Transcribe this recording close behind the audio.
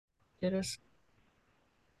Get us.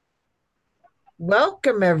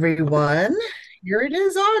 Welcome, everyone. Here it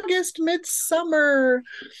is, August, midsummer.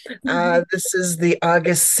 This is the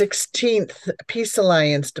August 16th Peace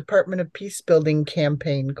Alliance Department of Peace Building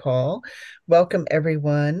campaign call. Welcome,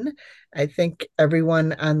 everyone. I think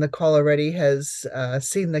everyone on the call already has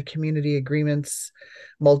seen the community agreements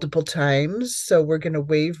multiple times. So we're going to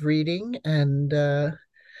waive reading and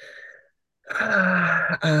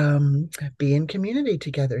um, be in community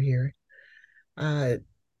together here. Uh,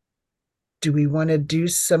 do we want to do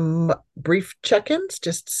some brief check-ins?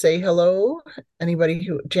 Just say hello. Anybody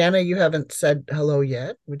who, Jana, you haven't said hello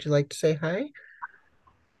yet. Would you like to say hi?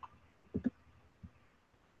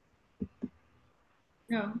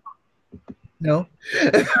 No. No?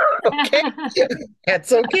 Okay,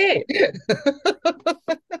 that's okay.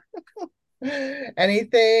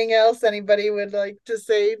 Anything else anybody would like to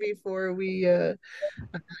say before we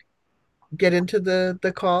get into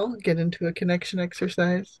the call, get into a connection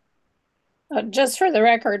exercise? Just for the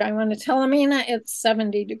record, I want to tell Amina it's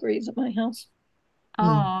 70 degrees at my house. Hmm.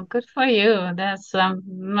 Oh, good for you. That's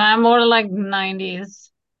more like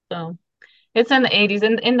 90s. So it's in the 80s.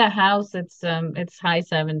 In the house it's high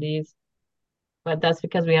 70s, but that's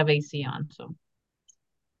because we have AC on. So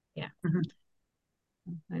yeah. Mhm.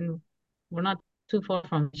 And we're not too far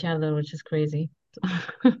from each other, which is crazy.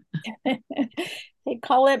 They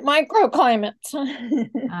call it microclimate.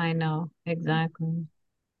 I know, exactly.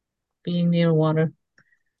 Being near water.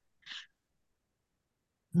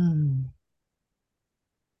 Hmm.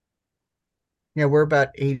 Yeah, we're about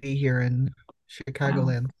 80 here in Wow.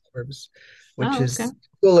 Chicagoland suburbs, which Oh, okay. is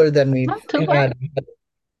cooler than we've Not too bad. had. A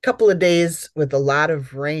couple of days with a lot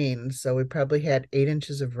of rain, so we probably had 8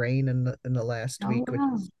 inches of rain in the last Oh, week, which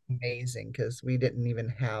wow. is amazing because we didn't even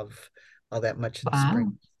have all that much in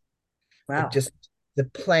spring. Wow. It Wow. just the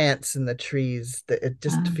plants and the trees, it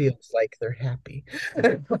just Uh, feels like they're happy.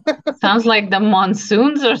 sounds like the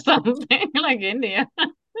monsoons or something, like India.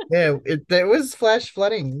 Yeah, there was flash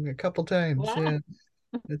flooding a couple times. Wow. Yeah,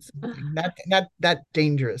 it's something. Not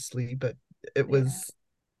dangerously, but it Yeah. was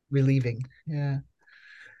relieving. Yeah.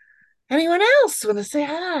 Anyone else want to say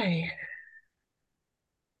hi?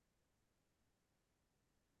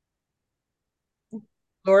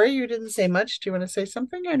 Lori, you didn't say much. Do you want to say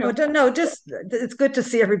something or Oh, no? no, just it's good to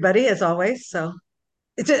see everybody as always. So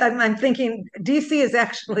I'm thinking DC has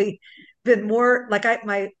actually been more like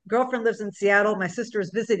my girlfriend lives in Seattle. My sister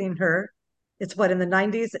is visiting her. It's what in the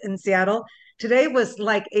 90s in Seattle. Today was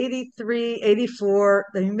like 83, 84.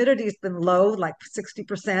 The humidity's been low, like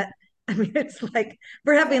 60%. I mean, it's like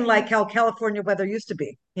we're having like how California weather used to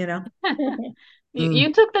be, you know? You, Mm.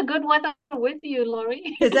 you took the good weather with you,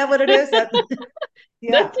 Lori. Is that what it is?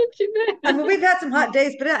 Yeah. That's what you I mean, did. we've had some hot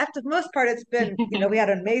days, but after the most part, it's been, we had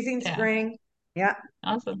an amazing Yeah, spring. Yeah.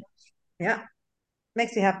 awesome. Yeah.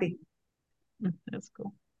 Makes you happy. That's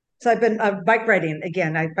cool. So I've been bike riding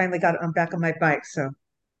again. I finally I'm back on my bike, so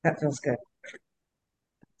that feels good.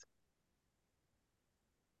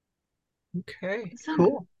 Okay, Awesome.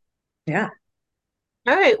 cool. Yeah.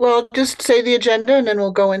 All right, well, just say the agenda and then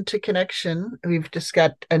we'll go into connection. We've just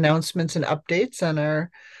got announcements and updates on our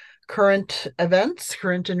current events,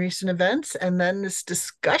 current and recent events, and then this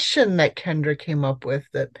discussion that Kendra came up with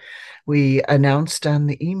that we announced on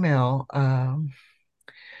the email.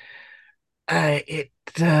 It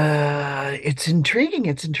it's intriguing.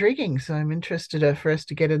 It's intriguing. So I'm interested for us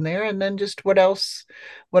to get in there, and then just what else,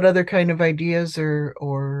 what other kind of ideas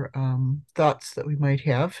or thoughts that we might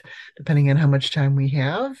have, depending on how much time we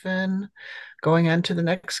have, and going on to the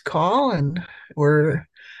next call. And we're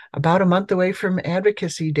about a month away from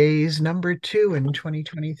Advocacy Days number 2 in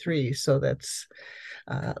 2023. So that's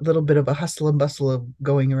a little bit of a hustle and bustle of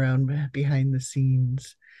going around behind the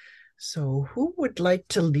scenes. So, who would like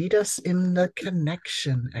to lead us in the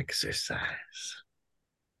connection exercise?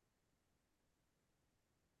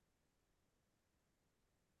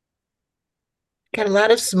 Got a lot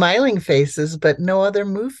of smiling faces, but no other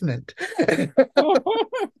movement. I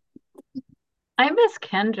miss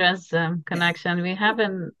Kendra's connection. We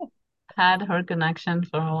haven't had her connection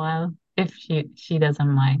for a while, if she doesn't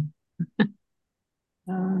mind.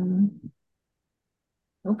 Um,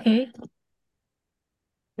 okay.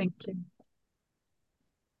 Thank you.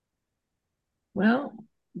 Well,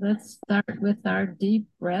 let's start with our deep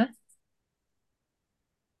breath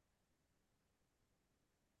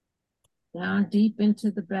down deep into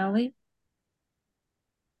the belly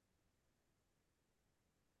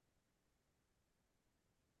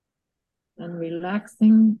and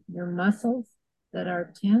relaxing your muscles that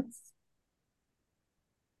are tense.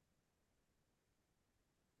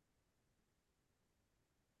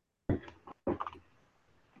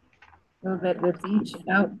 so that with each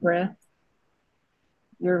out breath,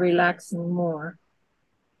 you're relaxing more.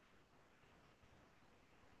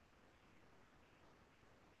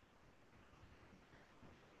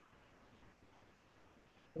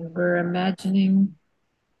 And we're imagining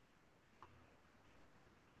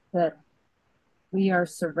that we are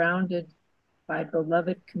surrounded by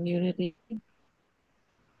beloved community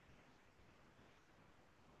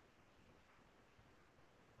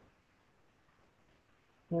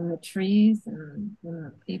in the trees and in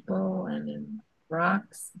the people and in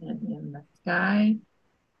rocks and in the sky.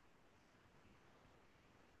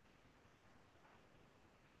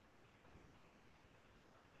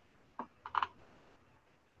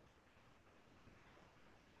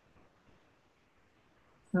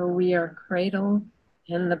 So we are cradled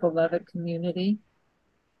in the beloved community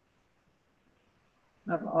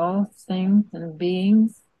of all things and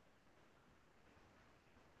beings.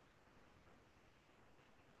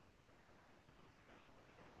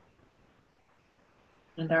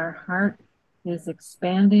 And our heart is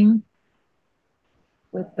expanding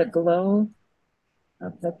with the glow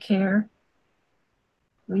of the care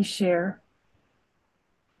we share.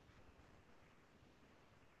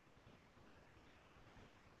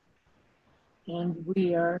 And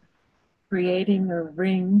we are creating a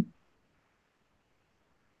ring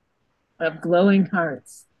of glowing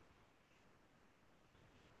hearts.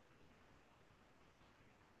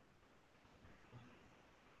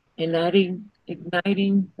 Igniting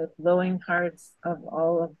the glowing hearts of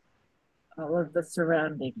all of the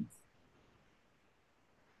surroundings.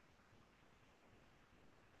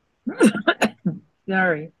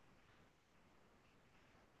 Sorry.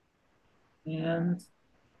 And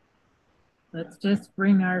let's just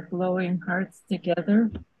bring our glowing hearts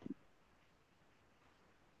together.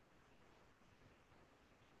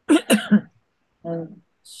 And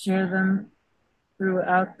share them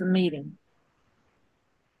throughout the meeting.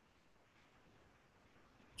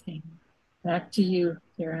 Okay. Back to you,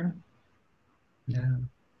 Karen. Yeah.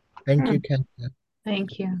 Thank you, Ken.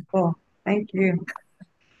 Thank you. Cool. Thank you.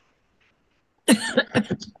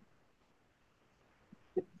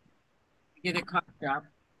 Get a cough drop.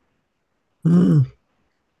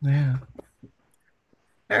 Yeah.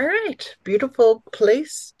 All right. Beautiful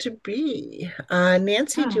place to be.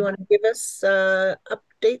 Nancy, do you want to give us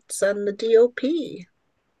updates on the DoP?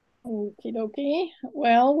 Okie dokie.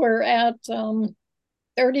 Well, we're at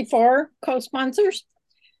 34 co-sponsors.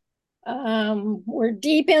 We're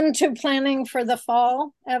deep into planning for the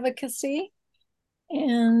fall advocacy.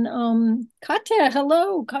 And Katya,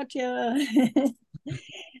 hello, Katya.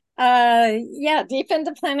 Yeah, deep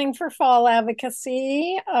into planning for fall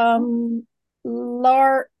advocacy.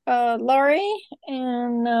 Laurie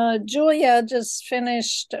and Julia just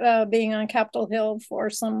finished being on Capitol Hill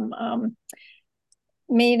for some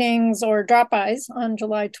meetings or drop-bys on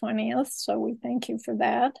July 20th. So we thank you for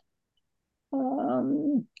that.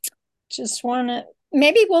 Just want to,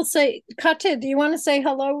 maybe we'll say, Katya, do you want to say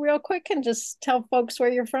hello real quick and just tell folks where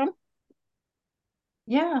you're from?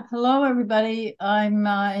 Yeah, hello everybody. I'm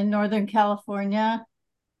in Northern California,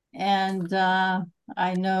 and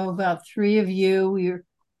I know about three of you. We're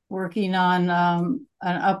working on an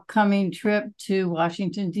upcoming trip to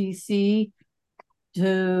Washington, D.C.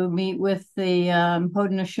 to meet with the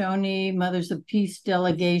Haudenosaunee Mothers of Peace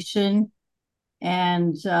delegation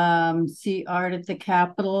and see art at the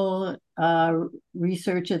Capitol,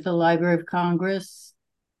 research at the Library of Congress,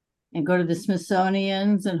 and go to the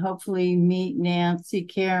Smithsonian's and hopefully meet Nancy,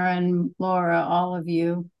 Karen, Laura, all of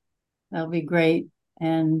you. That'll be great.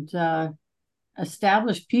 And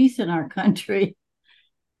establish peace in our country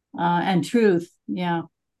and truth. Yeah.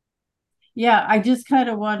 Yeah, I just kind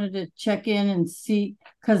of wanted to check in and see,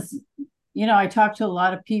 because, I talk to a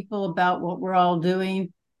lot of people about what we're all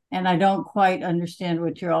doing, and I don't quite understand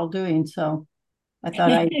what you're all doing. So I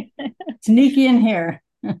thought I'd sneak in here.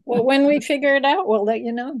 Well, when we figure it out, we'll let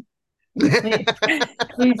you know.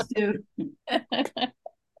 Please do.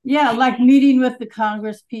 Yeah, like meeting with the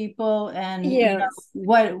Congress people and yes.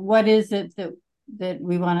 What is it that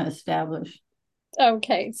we want to establish?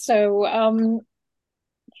 Okay, so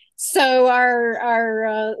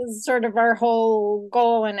our sort of our whole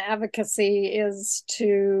goal and advocacy is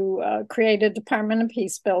to create a Department of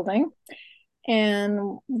Peace building.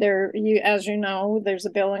 And as you know, there's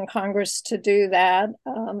a bill in Congress to do that.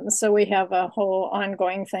 So we have a whole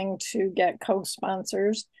ongoing thing to get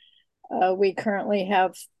co-sponsors. We currently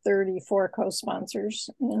have 34 co-sponsors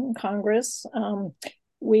in Congress.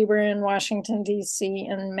 We were in Washington, D.C.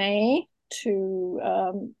 in May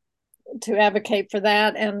to advocate for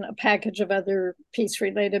that and a package of other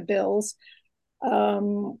peace-related bills.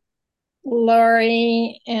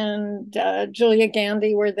 Laurie and Julia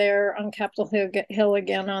Gandy were there on Capitol Hill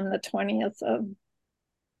again on the 20th of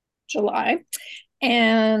July.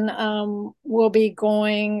 And we'll be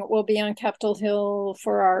on Capitol Hill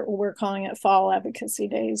for we're calling it Fall Advocacy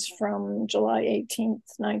Days from July 18th,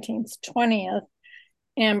 19th, 20th.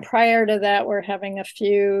 And prior to that, we're calling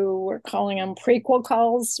them prequel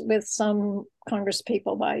calls with some Congress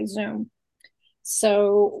people by Zoom.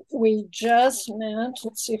 So we just met,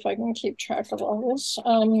 let's see if I can keep track of all this.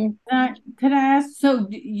 Could I ask, so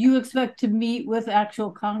do you expect to meet with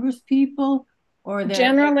actual Congress people? Or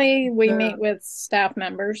generally we meet with staff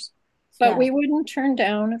members, but we wouldn't turn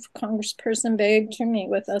down if a congressperson begged to meet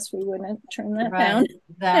with us. We wouldn't turn that down.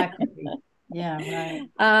 Exactly. Yeah, right.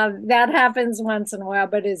 That happens once in a while,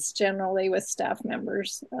 but it's generally with staff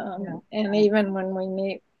members. And even when we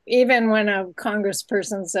meet, even when a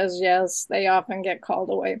congressperson says yes, they often get called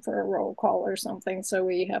away for a roll call or something. So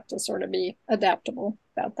we have to sort of be adaptable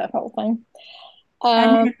about that whole thing.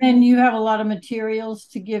 And then you have a lot of materials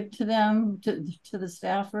to give to them, to the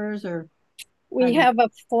staffers, or we have a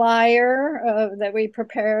flyer that we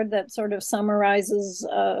prepared that sort of summarizes,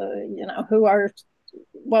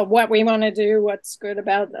 what we want to do, what's good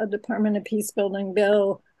about a Department of Peace Building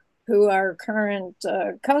bill, who our current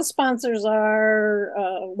co-sponsors are,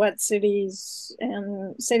 what cities,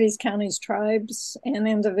 counties, tribes, and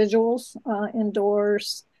individuals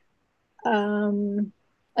endorse,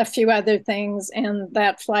 a few other things. And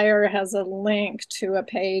that flyer has a link to a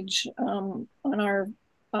page on our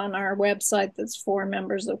website that's for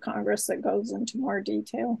members of Congress that goes into more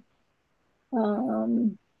detail.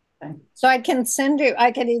 So I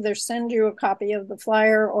could either send you a copy of the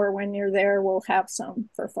flyer, or when you're there, we'll have some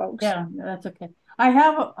for folks. Yeah, that's okay. I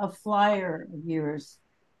have a flyer of yours,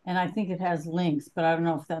 and I think it has links, but I don't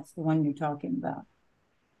know if that's the one you're talking about.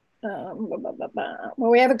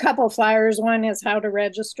 Well, we have a couple of flyers. One is how to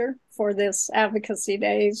register for this advocacy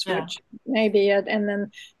days, which may be it. And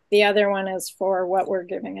then the other one is for what we're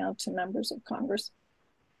giving out to members of Congress.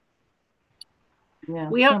 Yeah.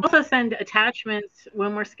 We also send attachments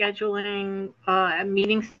when we're scheduling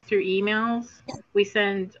meetings through emails. We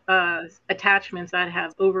send attachments that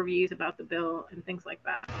have overviews about the bill and things like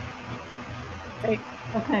that. Great.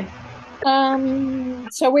 Okay.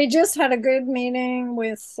 So we just had a good meeting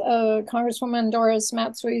with Congresswoman Doris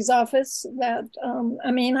Matsui's office that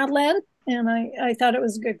Amina led, and I thought it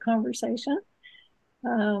was a good conversation.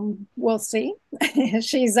 We'll see.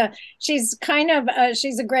 she's a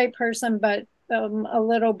great person, but a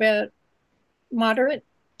little bit moderate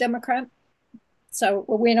Democrat. So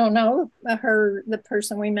we don't know. The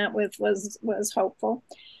person we met with was hopeful.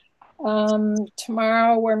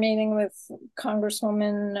 Tomorrow we're meeting with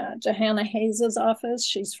Congresswoman Johanna Hayes's office.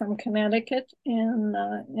 She's from Connecticut, and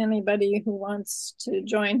anybody who wants to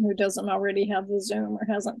join who doesn't already have the Zoom or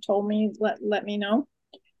hasn't told me, let me know.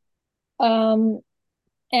 And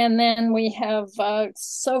then we have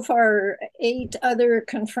so far 8 other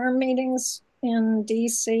confirmed meetings in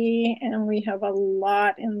DC, and we have a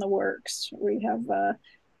lot in the works. We have a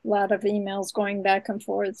lot of emails going back and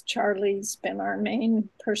forth. Charlie's been our main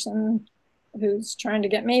person who's trying to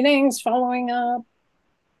get meetings, following up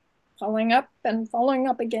and following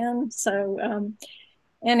up again. So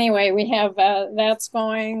anyway, we have that's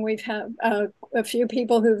going. We've had a few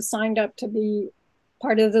people who've signed up to be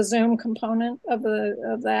part of the Zoom component of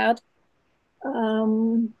that.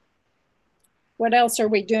 What else are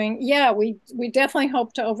we doing? Yeah, we definitely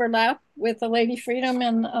hope to overlap with the Lady Freedom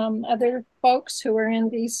and other folks who are in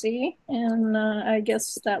DC, and I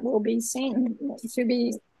guess that will be seen to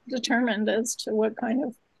be determined as to what kind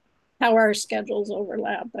of how our schedules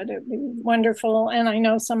overlap. But it'd be wonderful, and I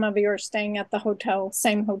know some of you are staying at the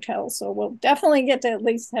same hotel, so we'll definitely get to at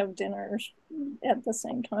least have dinner at the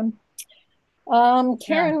same time.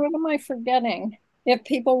 Karen, what am I forgetting? If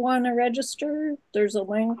people want to register, there's a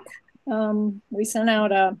link. We sent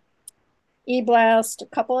out a e-blast a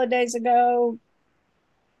couple of days ago.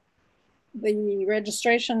 The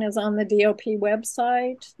registration is on the DoP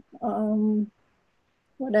website.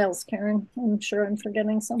 What else, Karen? I'm sure I'm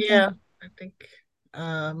forgetting something. Yeah, I think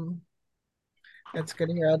that's good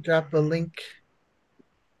here. I'll drop a link.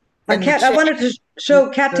 Kat, I wanted to show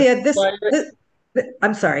Katia this.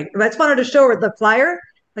 I'm sorry. I just wanted to show her the flyer.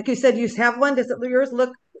 Like you said, you have one. Does yours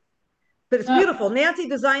look? But it's beautiful. Nancy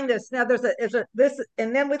designed this. Now there's this,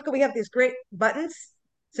 and then we have these great buttons.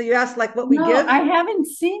 So you asked like what we give. I haven't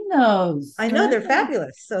seen those. I know they're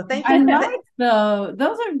fabulous. So thank you. I like those.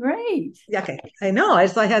 Those are great. Okay, I know. I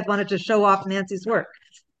wanted to show off Nancy's work.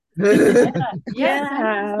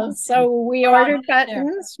 Yeah. So we ordered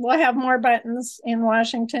buttons. We'll have more buttons in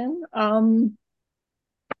Washington.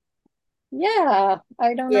 Yeah,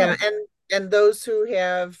 I don't Yeah, know. and those who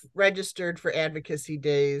have registered for advocacy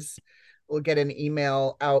days will get an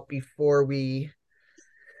email out before we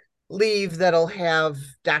leave that'll have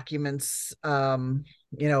documents,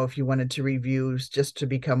 if you wanted to review just to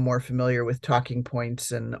become more familiar with talking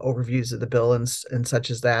points and overviews of the bill and such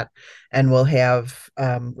as that. And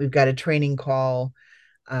we've got a training call.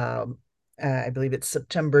 I believe it's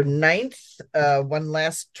September 9th, one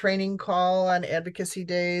last training call on advocacy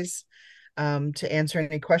days, to answer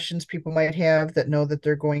any questions people might have that know that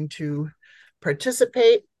they're going to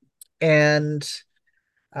participate. And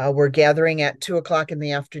we're gathering at 2 o'clock in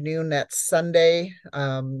the afternoon. That's Sunday,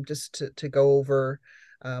 just to go over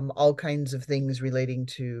all kinds of things relating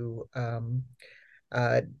to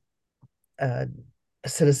uh, uh,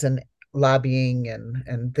 citizen lobbying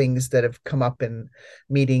and things that have come up in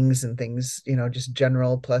meetings and things, just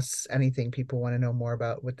general, plus anything people want to know more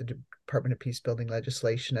about with the Department of Peace Building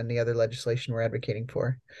legislation and the other legislation we're advocating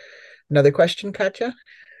for. Another question, Katja?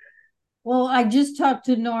 Well, I just talked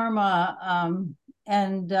to Norma,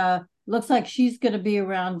 and looks like she's going to be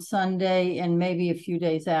around Sunday and maybe a few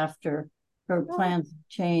days after. Her plans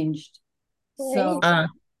changed. So Great.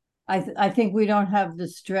 I think we don't have the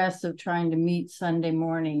stress of trying to meet Sunday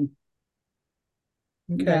morning.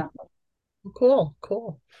 Okay. Yeah.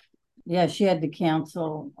 Cool. Yeah, she had to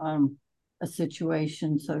cancel a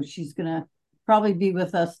situation, so she's gonna probably be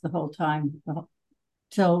with us the whole time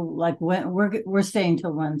till like when we're staying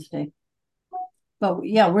till Wednesday. But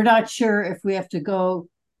yeah, we're not sure if we have to go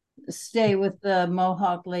stay with the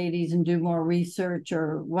Mohawk ladies and do more research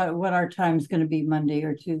or what our time's going to be Monday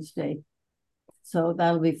or Tuesday. So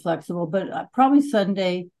that'll be flexible, but probably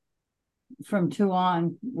Sunday from 2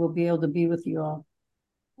 on, we'll be able to be with you all.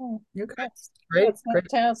 Okay. That's Great.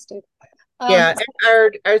 fantastic. Yeah,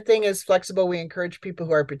 and our thing is flexible. We encourage people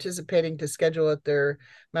who are participating to schedule at their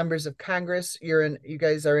members of Congress. You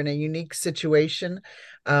guys are in a unique situation.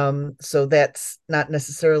 So that's not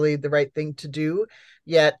necessarily the right thing to do.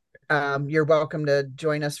 Yet, you're welcome to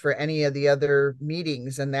join us for any of the other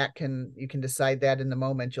meetings, and you can decide that in the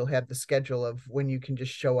moment. You'll have the schedule of when you can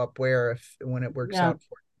just show up when it works out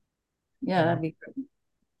for you. Yeah, that'd be great.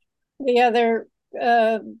 The other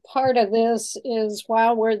part of this is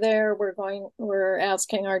while we're there, we're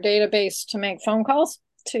asking our database to make phone calls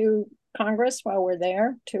to Congress while we're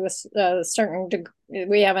there to a certain degree.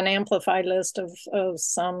 We have an amplified list of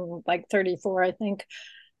some like 34, I think,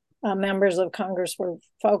 members of Congress we're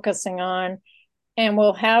focusing on. And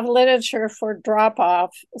we'll have literature for drop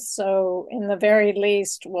off. So, in the very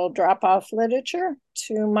least, we'll drop off literature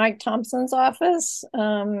to Mike Thompson's office,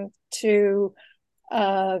 to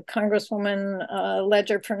Congresswoman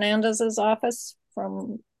Ledger Fernandez's office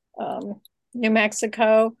from New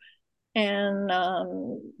Mexico, and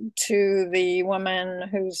to the woman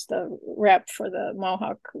who's the rep for the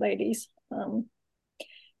Mohawk ladies.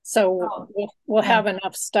 So we'll have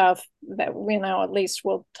enough stuff that at least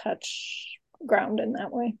we'll touch ground in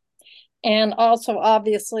that way. And also,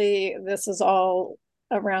 obviously, this is all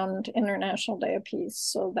around International Day of Peace,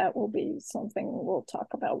 so that will be something we'll talk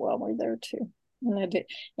about while we're there too.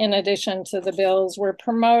 In addition to the bills, we're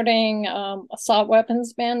promoting assault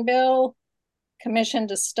weapons ban bill, commission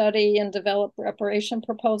to study and develop reparation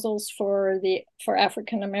proposals for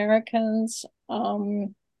African Americans, the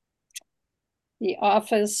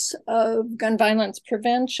Office of Gun Violence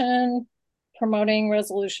Prevention, promoting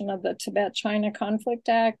resolution of the Tibet-China Conflict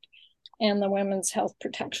Act, and the Women's Health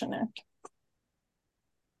Protection Act.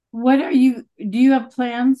 Do you have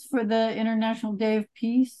plans for the International Day of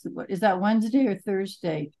Peace? Is that Wednesday or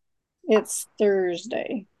Thursday? It's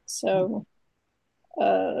Thursday. So,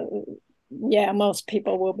 yeah, most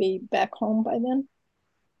people will be back home by then.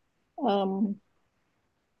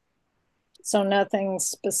 So nothing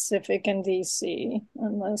specific in DC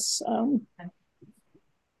unless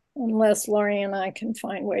Lori and I can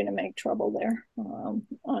find a way to make trouble there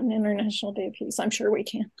on International Day of Peace. I'm sure we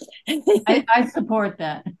can. I support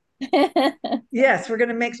that. Yes, we're going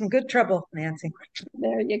to make some good trouble, Nancy.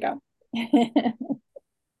 There you go.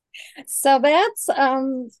 So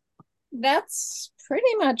that's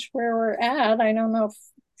pretty much where we're at. I don't know if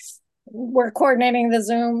we're coordinating the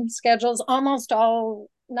Zoom schedules.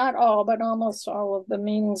 Not all, but almost all of the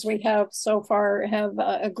meetings we have so far have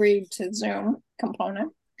agreed to Zoom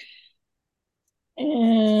component.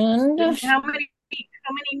 And how many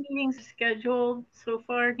meetings are scheduled so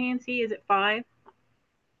far, Nancy? Is it 5?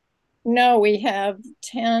 No, we have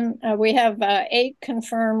 10. We have 8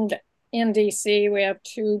 confirmed in DC. We have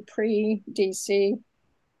 2 pre-DC.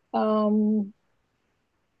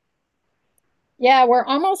 Yeah, we're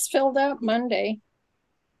almost filled up Monday.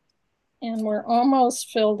 and we're almost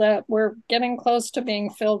filled up. We're getting close to being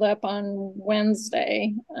filled up on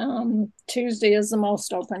Wednesday. Tuesday is the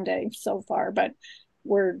most open day so far, but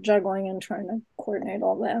we're juggling and trying to coordinate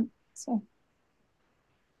all that.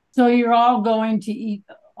 So you're all going to eat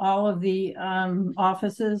all of the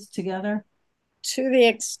offices together? To the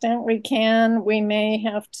extent we can, we may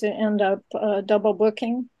have to end up double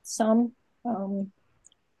booking some.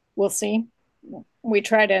 We'll see. We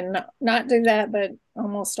try to not do that, but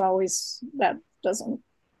almost always that doesn't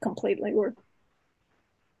completely work.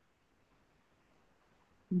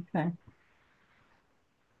 Okay.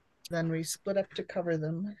 Then we split up to cover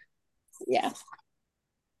them. Yeah.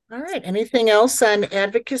 All right. Anything else on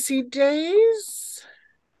advocacy days?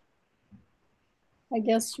 I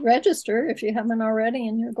guess register if you haven't already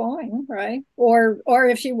and you're going, right? Or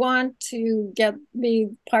if you want to be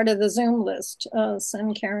part of the Zoom list,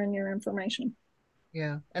 send Karen your information.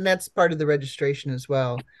 Yeah, and that's part of the registration as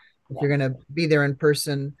well. If you're going to be there in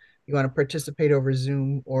person, you want to participate over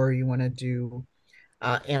Zoom, or you want to do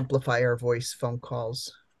amplify our voice phone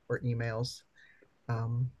calls or emails.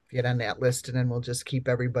 Get on that list, and then we'll just keep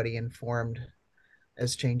everybody informed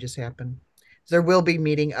as changes happen. There will be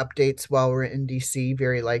meeting updates while we're in DC,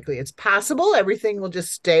 very likely. It's possible everything will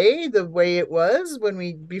just stay the way it was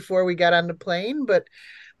before we got on the plane, but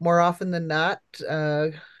more often than not,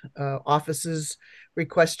 offices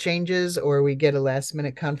request changes or we get a last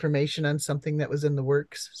minute confirmation on something that was in the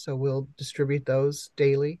works. So we'll distribute those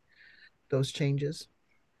daily, those changes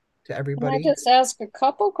to Can I everybody. just ask a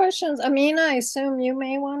couple questions? Amina, I assume you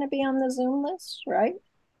may want to be on the Zoom list, right?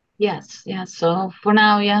 Yes, yes. So for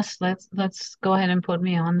now, yes, let's go ahead and put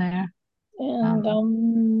me on there.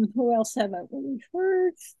 And who else haven't we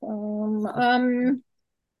heard from?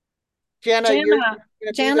 Jana,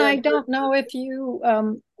 Jana, I don't know if you're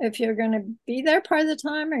going to be there part of the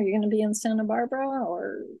time, or you're going to be in Santa Barbara,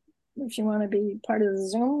 or if you want to be part of the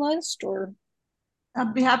Zoom list, or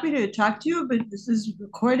I'd be happy to talk to you, but this is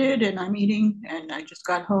recorded and I'm eating and I just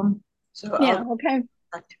got home. So yeah, okay.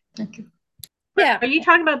 Thank you. Yeah. Are you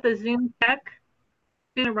talking about the Zoom tech?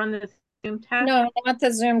 Going to run the Zoom tech? No, not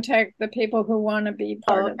the Zoom tech, the people who want to be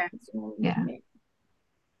part of the Zoom meeting.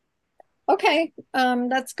 Okay,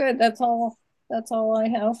 that's good. That's all I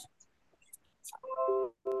have.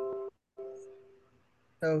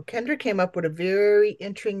 So Kendra came up with a very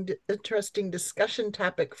interesting discussion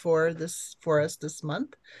topic for us this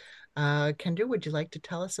month. Kendra, would you like to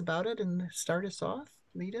tell us about it and start us off?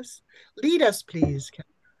 Lead us, please.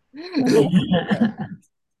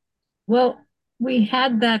 Well, we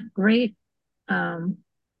had that great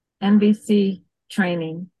NBC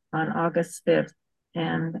training on August 5th,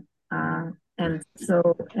 and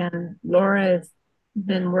Laura has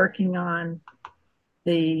been working on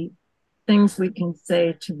the things we can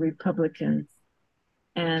say to Republicans,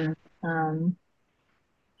 and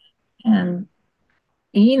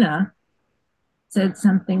Ina said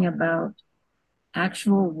something about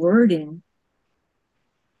actual wording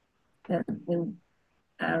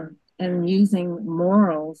and using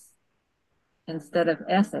morals instead of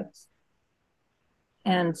ethics.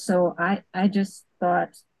 And so I just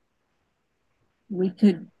thought we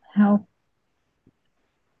could help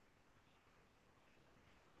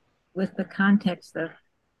with the context of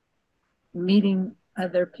meeting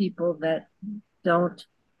other people that don't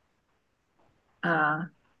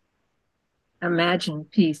imagine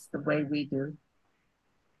peace the way we do,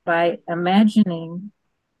 by imagining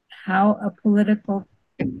how a political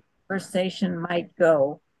conversation might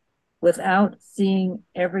go without seeing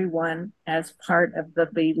everyone as part of the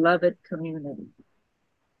beloved community.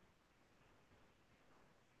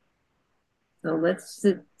 So let's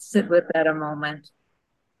sit with that a moment.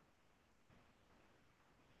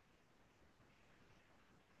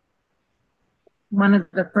 One of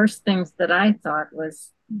the first things that I thought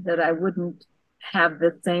was that I wouldn't have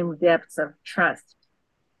the same depths of trust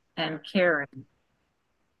and caring.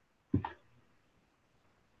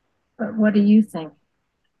 But what do you think?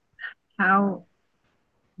 How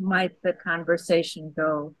might the conversation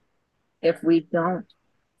go if we don't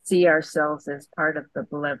see ourselves as part of the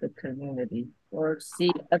beloved community or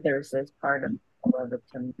see others as part of the beloved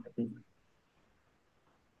community?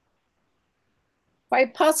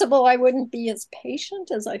 Quite possible I wouldn't be as patient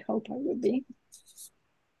as I hope I would be.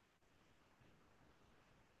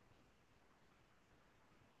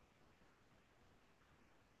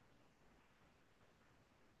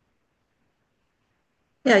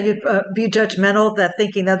 Yeah, you'd be judgmental that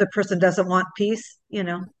thinking the other person doesn't want peace,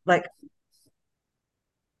 like,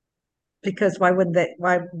 because why wouldn't they,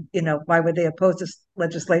 why would they oppose this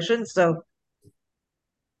legislation? So,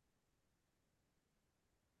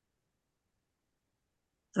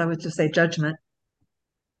 So I would just say judgment.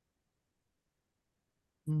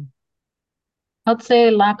 I'd say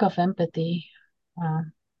lack of empathy. Uh,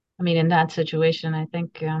 I mean, in that situation, I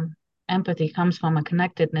think empathy comes from a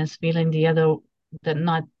connectedness, feeling the other, that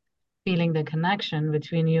not feeling the connection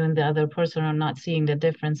between you and the other person, or not seeing the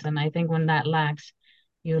difference. And I think when that lacks,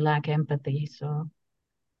 you lack empathy. So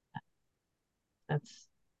that's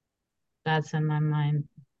that's in my mind.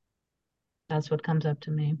 That's what comes up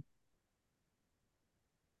to me.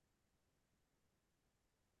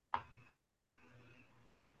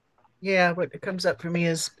 Yeah, what comes up for me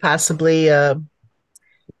is possibly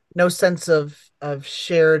no sense of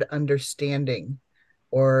shared understanding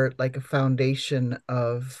or like a foundation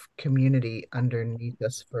of community underneath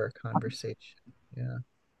us for a conversation. Yeah.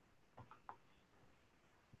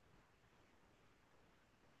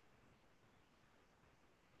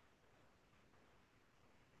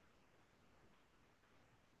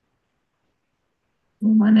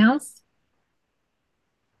 Anyone else?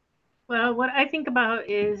 Well, what I think about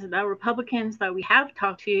is the Republicans that we have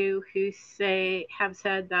talked to who have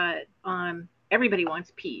said that everybody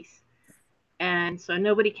wants peace, and so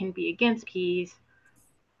nobody can be against peace.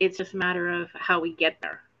 It's just a matter of how we get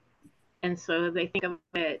there. And so they think of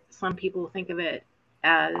it. Some people think of it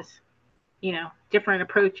as different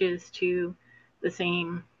approaches to the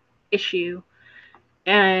same issue.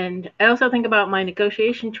 And I also think about my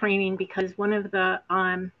negotiation training because one of the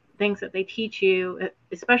things that they teach you,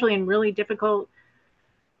 especially in really difficult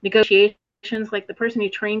negotiations, like the person who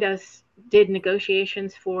trained us did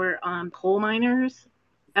negotiations for coal miners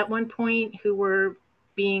at one point who were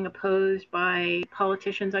being opposed by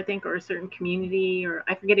politicians, I think, or a certain community, or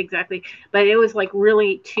I forget exactly, but it was like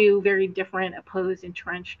really two very different opposed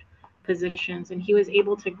entrenched positions. And he was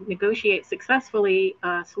able to negotiate successfully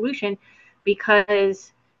a solution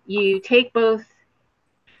because you take both,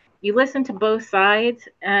 you listen to both sides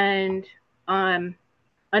and um,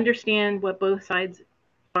 understand what both sides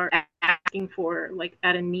are asking for, like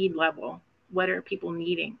at a need level. What are people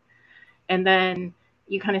needing? And then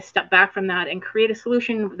you kind of step back from that and create a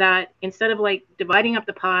solution that instead of like dividing up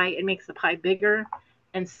the pie, it makes the pie bigger.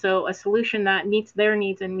 And so a solution that meets their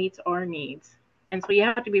needs and meets our needs. And so you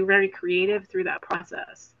have to be very creative through that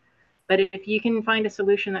process. But if you can find a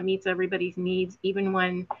solution that meets everybody's needs, even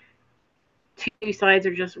when two sides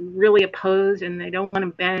are just really opposed and they don't want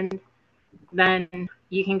to bend, then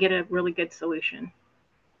you can get a really good solution.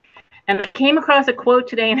 And I came across a quote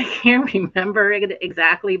today, and I can't remember it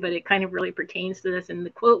exactly, but it kind of really pertains to this. And the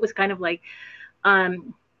quote was kind of like,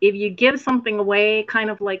 if you give something away, kind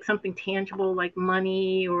of like something tangible like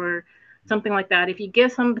money or something like that, if you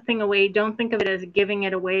give something away, don't think of it as giving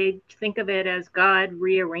it away. Think of it as God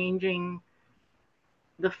rearranging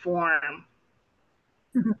the form,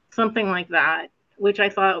 something like that, which I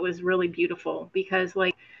thought was really beautiful because,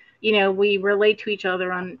 like, we relate to each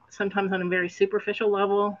other on sometimes on a very superficial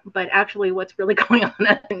level, but actually, what's really going on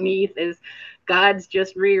underneath is God's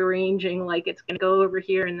just rearranging, like, it's going to go over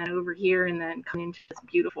here and then come into this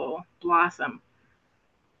beautiful blossom.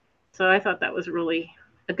 So I thought that was really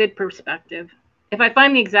a good perspective. If I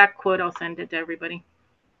find the exact quote, I'll send it to everybody.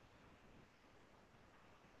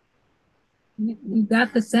 You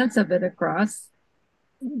got the sense of it across.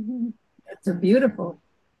 It's a beautiful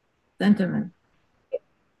sentiment.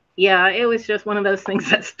 Yeah, it was just one of those things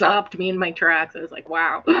that stopped me in my tracks. I was like,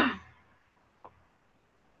 wow.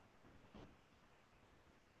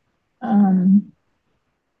 Um,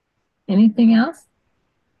 Anything else?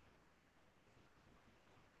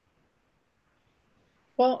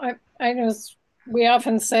 Well, I just, we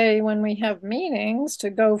often say when we have meetings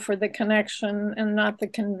to go for the connection and not the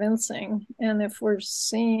convincing. And if we're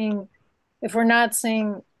not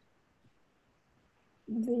seeing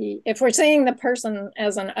if we're seeing the person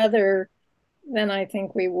as an other, then I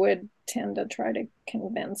think we would tend to try to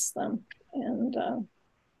convince them and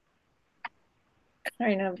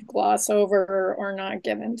kind of gloss over or not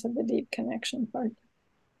get into the deep connection part.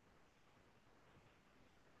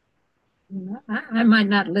 I might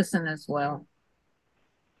not listen as well.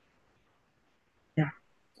 Yeah.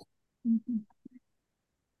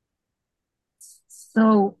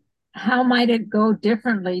 So, how might it go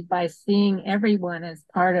differently by seeing everyone as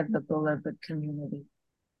part of the beloved community?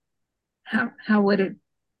 How would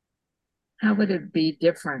it be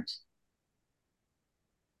different?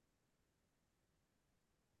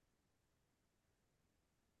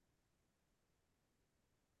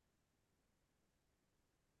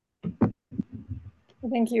 I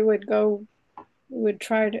think you would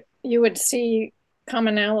see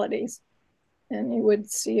commonalities and you would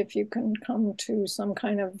see if you can come to some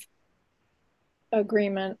kind of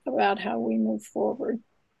agreement about how we move forward.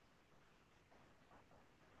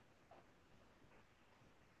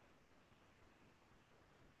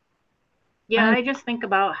 Yeah, I just think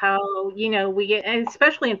about how, we get, and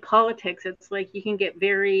especially in politics, it's like you can get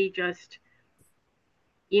very just,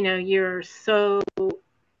 you're so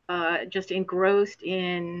just engrossed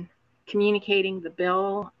in communicating the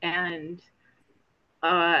bill, and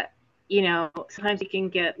uh, sometimes you can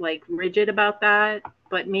get like rigid about that,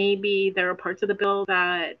 but maybe there are parts of the bill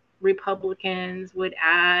that Republicans would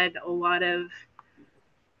add a lot of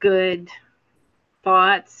good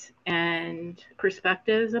thoughts and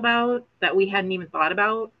perspectives about that we hadn't even thought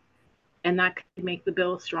about, and that could make the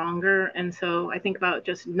bill stronger. And so I think about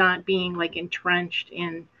just not being like entrenched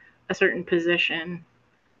in a certain position.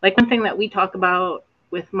 Like one thing that we talk about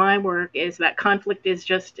with my work is that conflict is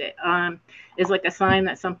just is like a sign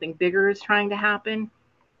that something bigger is trying to happen.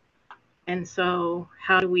 And so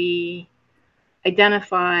how do we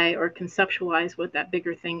identify or conceptualize what that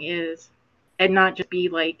bigger thing is, and not just be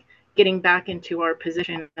like getting back into our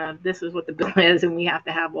position of this is what the bill is and we have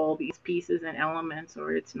to have all these pieces and elements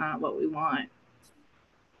or it's not what we want.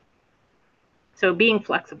 So being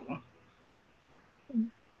flexible.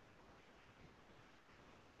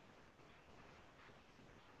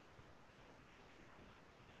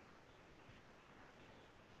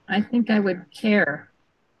 I think I would care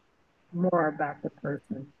more about the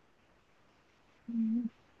person.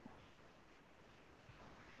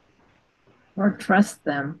 Or trust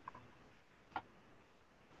them.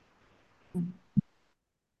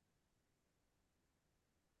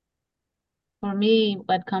 For me,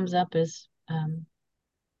 what comes up is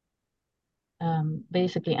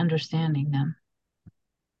basically understanding them.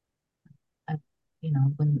 Uh,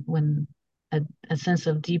 when a sense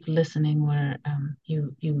of deep listening where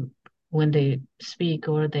you when they speak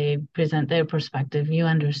or they present their perspective, you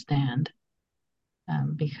understand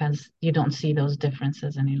because you don't see those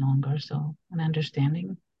differences any longer. So an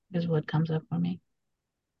understanding is what comes up for me.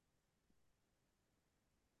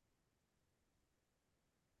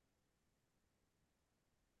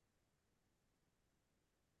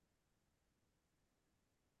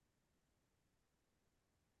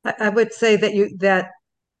 I would say that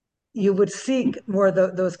you would seek more of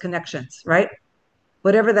those connections, right?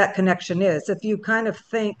 Whatever that connection is. If you kind of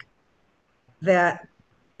think that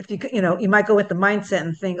if you might go with the mindset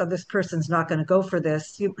and think, oh, this person's not going to go for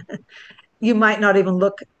this. You might not even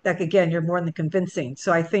look like, again, you're more than convincing.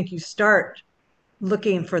 So I think you start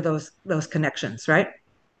looking for those connections, right?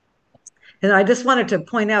 And I just wanted to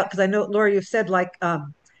point out, because I know, Laura, you've said like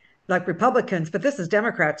Republicans, but this is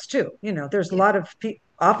Democrats too. There's a lot of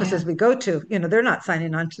offices we go to, they're not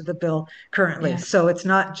signing on to the bill currently. So it's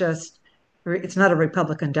not a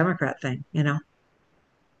Republican Democrat thing. Yeah,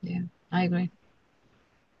 I agree.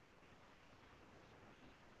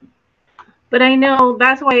 But I know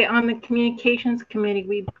that's why on the communications committee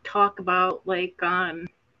we talk about like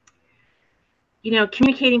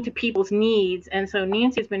communicating to people's needs. And so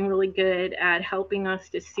Nancy's been really good at helping us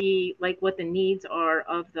to see like what the needs are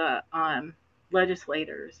of the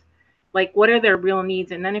legislators. Like what are their real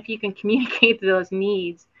needs? And then if you can communicate those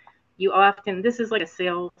needs, this is like a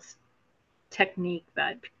sales technique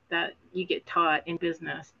that you get taught in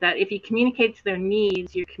business, that if you communicate to their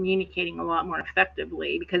needs, you're communicating a lot more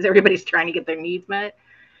effectively because everybody's trying to get their needs met.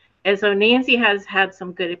 And so Nancy has had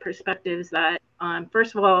some good perspectives that,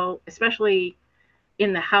 first of all, especially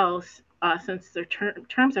in the House, since their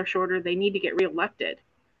terms are shorter, they need to get reelected.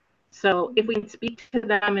 So if we can speak to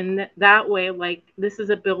them in that way, like this is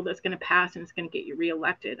a bill that's going to pass and it's going to get you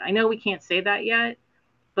reelected. I know we can't say that yet,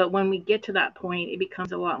 but when we get to that point, it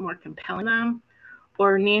becomes a lot more compelling them.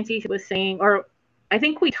 Or Nancy was saying, or I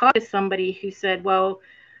think we talked to somebody who said, well,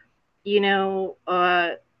 the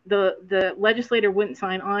legislator wouldn't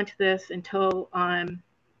sign on to this until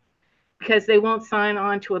because they won't sign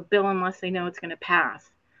on to a bill unless they know it's going to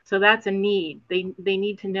pass. So that's a need. They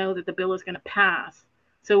need to know that the bill is going to pass.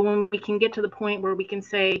 So when we can get to the point where we can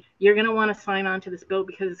say, you're going to want to sign on to this bill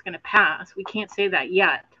because it's going to pass, we can't say that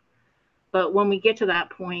yet. But when we get to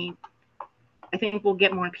that point, I think we'll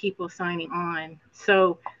get more people signing on.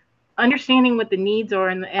 So understanding what the needs are,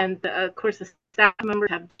 and of course, the staff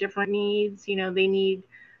members have different needs. They need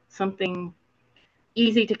something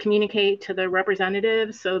easy to communicate to the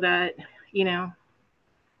representatives so that,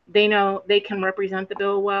 they know they can represent the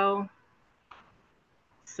bill well.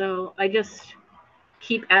 So I just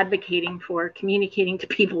keep advocating for communicating to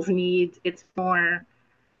people's needs. It's more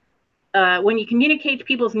when you communicate to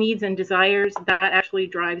people's needs and desires, that actually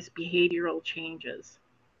drives behavioral changes.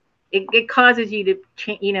 It causes you to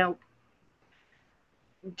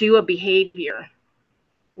do a behavior.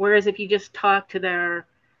 Whereas if you just talk to their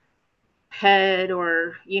head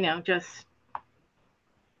or just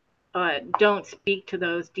don't speak to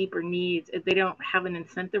those deeper needs, if they don't have an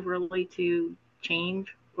incentive really to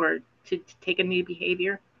change or to take a new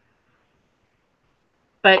behavior.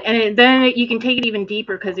 But then you can take it even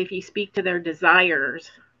deeper, because if you speak to their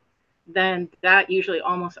desires, then that usually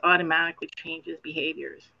almost automatically changes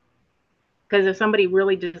behaviors. Because if somebody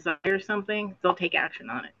really desires something, they'll take action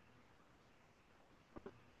on it.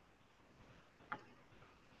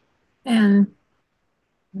 And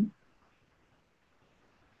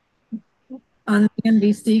on the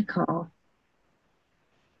NBC call,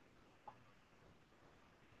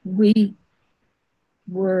 we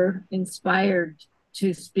were inspired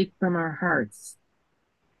to speak from our hearts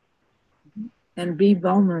and be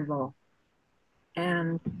vulnerable.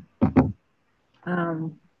 And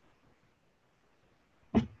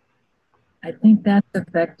I think that's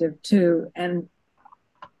effective too. And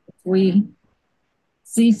if we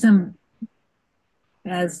see someone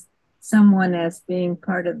as being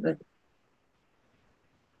part of the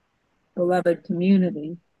beloved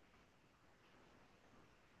community,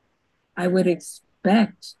 I would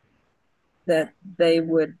expect that they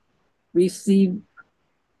would receive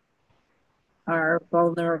our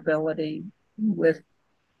vulnerability with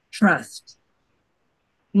trust.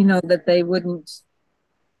 You know, that they wouldn't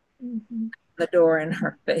the door in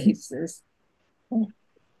our faces.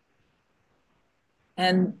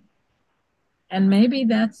 And maybe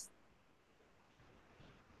that's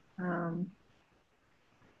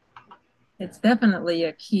it's definitely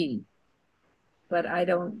a key, but I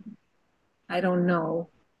don't know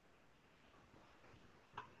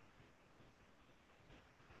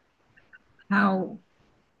how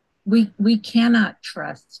we cannot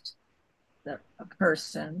trust a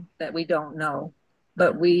person that we don't know,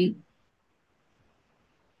 but we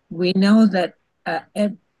know that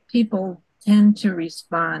people tend to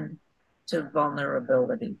respond to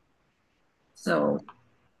vulnerability. So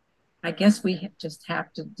I guess we just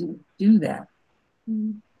have to do that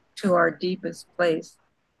to our deepest place.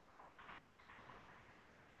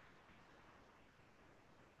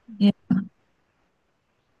 Yeah.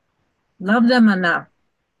 Love them enough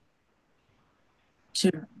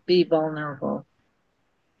to be vulnerable.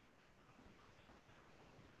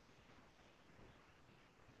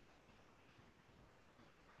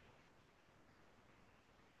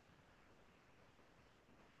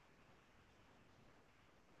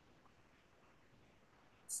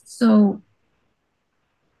 So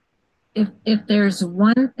if there's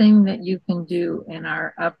one thing that you can do in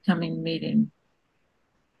our upcoming meeting,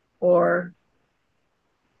 or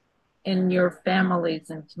in your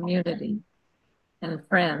families and community and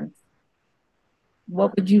friends,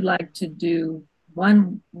 what would you like to do? What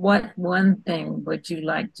one thing would you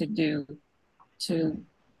like to do to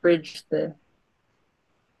bridge the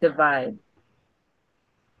divide?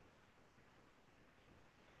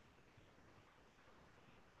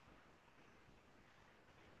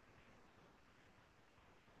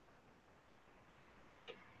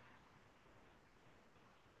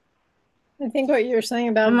 I think what you're saying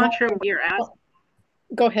about I'm not sure what you're asking.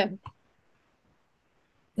 Go ahead.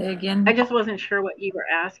 Say again. I just wasn't sure what you were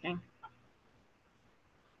asking.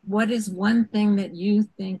 What is one thing that you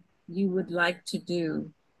think you would like to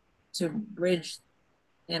do to bridge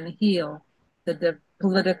and heal the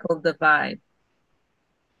political divide?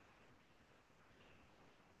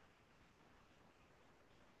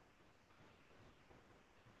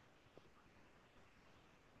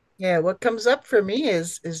 Yeah, what comes up for me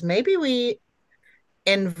is maybe we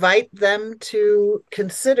invite them to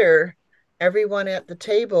consider everyone at the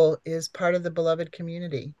table is part of the beloved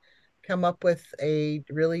community. Come up with a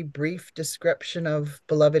really brief description of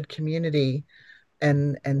beloved community,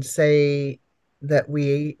 and say that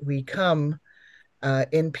we come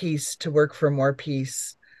in peace to work for more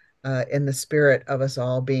peace, in the spirit of us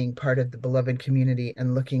all being part of the beloved community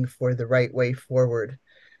and looking for the right way forward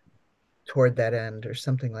toward that end, or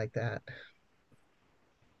something like that.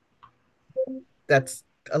 That's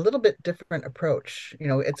a little bit different approach.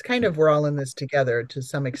 It's kind of we're all in this together to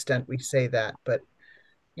some extent, we say that, but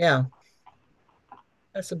yeah,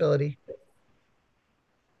 possibility.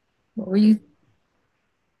 What were you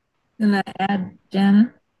gonna add,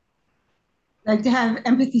 Jana? Like to have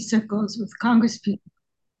empathy circles with Congress people.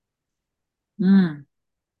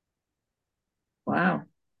 Wow.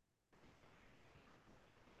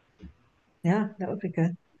 Yeah, that would be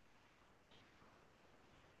good.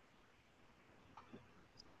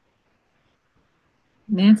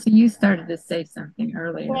 Nancy, you started to say something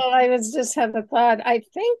earlier. Well, I was just had a thought. I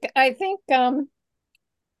think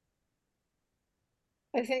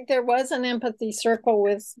there was an empathy circle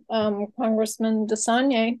with Congressman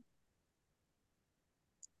DeSagne,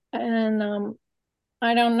 and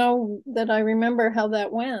I don't know that I remember how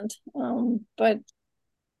that went. But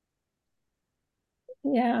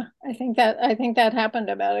yeah, I think that happened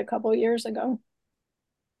about a couple years ago.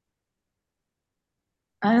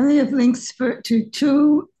 I only have links to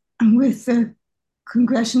two with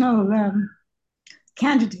congressional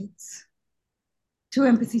candidates, two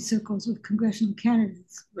empathy circles with congressional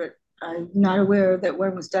candidates, but I'm not aware that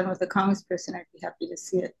one was done with a congressperson. I'd be happy to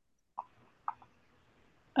see it.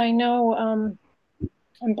 I know,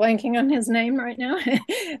 I'm blanking on his name right now,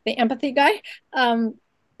 the empathy guy,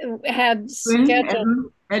 had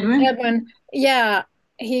scheduled Edwin. Yeah,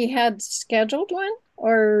 he had scheduled one,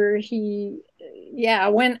 or yeah,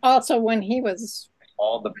 when he was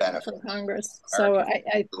all the benefits for Congress. So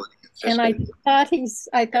I thought he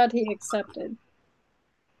accepted.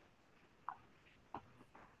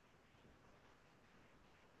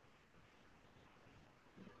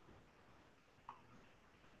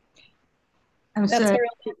 That's a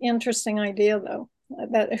really interesting idea, though.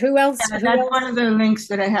 Who else? Yeah, that's one of the links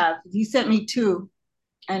that I have. He sent me two,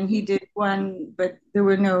 and he did one, but there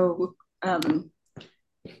were no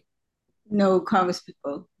Congress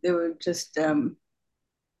people. There were just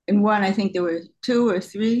in one, I think there were two or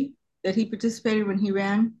three that he participated when he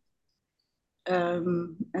ran,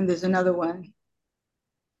 and there's another one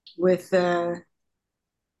with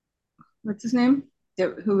what's his name,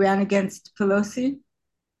 who ran against Pelosi.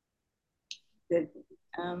 That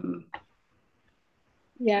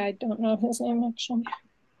yeah, I don't know his name actually.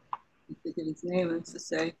 I forget his name. Let's just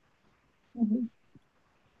say. Mm-hmm.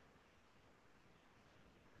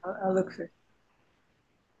 I'll look for.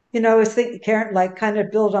 I was thinking, Karen, like kind of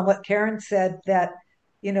build on what Karen said, that,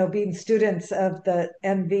 being students of the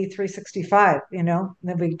NV 365, then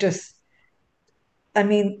we just, I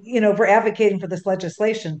mean, we're advocating for this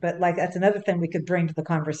legislation, but like that's another thing we could bring to the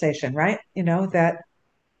conversation, right? That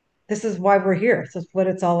this is why we're here. This is what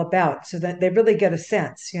it's all about. So that they really get a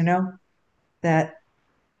sense, that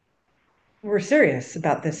we're serious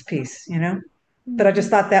about this piece, But I just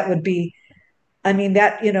thought that would be, I mean,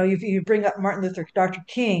 that, if you bring up Dr.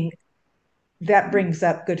 King, that brings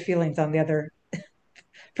up good feelings from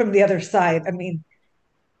the other side. I mean,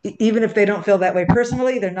 even if they don't feel that way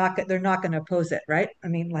personally, they're not going to oppose it, right? I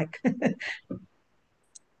mean, like,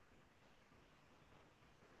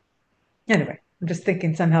 anyway, I'm just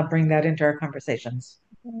thinking somehow bring that into our conversations.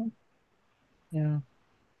 Yeah.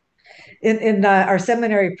 In our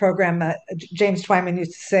seminary program, James Twyman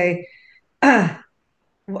used to say, why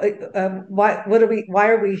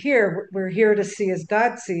are we here? We're here to see as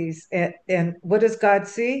God sees. And what does God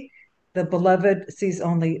see? The beloved sees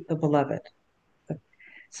only the beloved.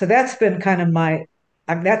 So that's been kind of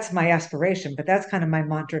that's my aspiration, but that's kind of my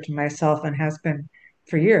mantra to myself and has been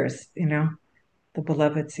for years, the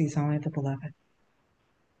beloved sees only the beloved.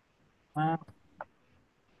 Wow.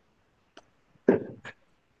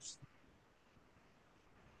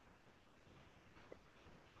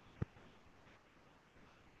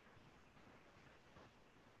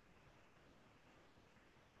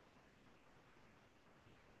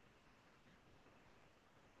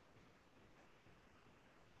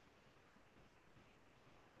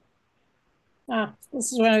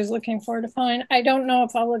 This is what I was looking for to find. I don't know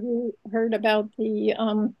if all of you heard about the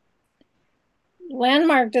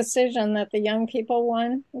landmark decision that the young people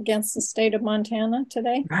won against the state of Montana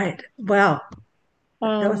today. Right. Wow.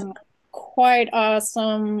 Quite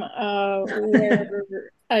awesome. Where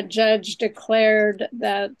a judge declared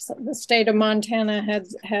that the state of Montana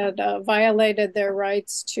had violated their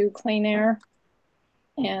rights to clean air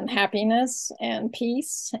and happiness and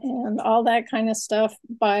peace and all that kind of stuff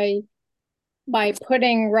by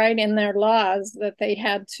putting right in their laws that they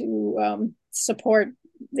had to support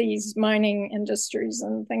these mining industries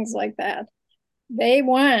and things like that. They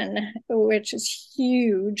won, which is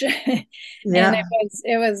huge. Yeah. And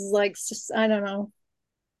it was like, I don't know,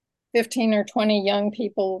 15 or 20 young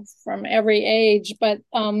people from every age. But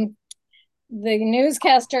the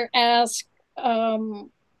newscaster asked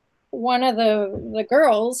one of the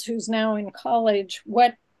girls who's now in college,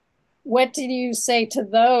 what did you say to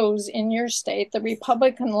those in your state, the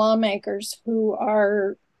Republican lawmakers who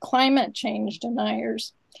are climate change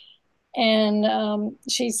deniers? And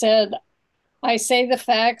she said, I say the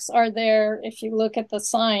facts are there if you look at the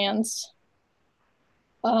science.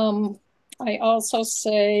 I also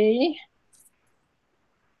say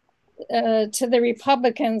to the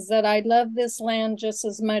Republicans that I love this land just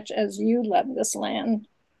as much as you love this land.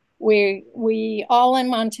 We all in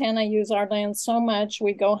Montana use our land so much.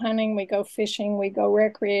 We go hunting, we go fishing, we go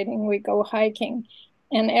recreating, we go hiking.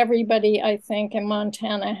 And everybody, I think, in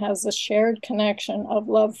Montana has a shared connection of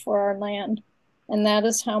love for our land. And that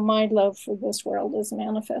is how my love for this world is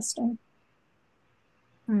manifesting.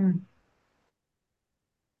 Hmm.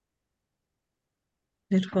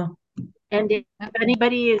 Beautiful. And if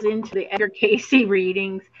anybody is into the Edgar Casey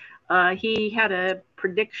readings, he had a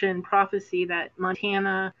prediction prophecy that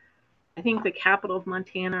Montana, I think the capital of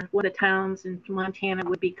Montana, one of the towns in Montana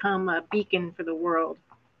would become a beacon for the world.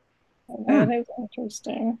 That is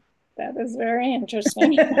interesting. That is very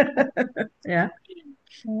interesting. Yeah.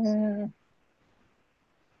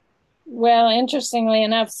 Well, interestingly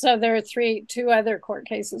enough, so there are two other court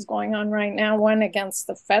cases going on right now. One against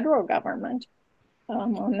the federal government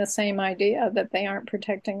on the same idea that they aren't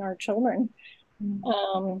protecting our children,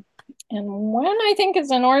 and one I think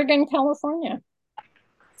is in Oregon, California.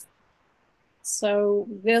 So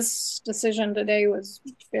this decision today was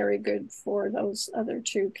very good for those other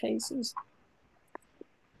two cases.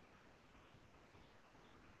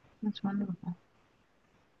 That's wonderful.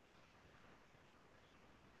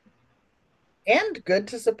 And good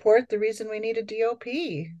to support the reason we need a DOP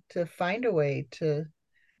to find a way to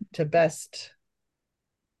best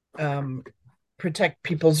protect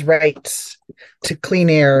people's rights to clean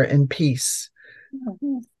air and peace,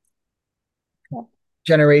 Yep.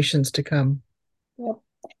 generations to come. Yep.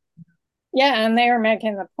 Yeah, and they are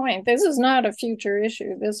making the point. This is not a future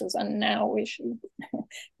issue. This is a now issue.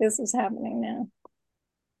 This is happening now.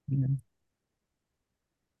 Yeah.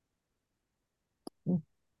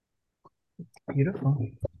 Beautiful.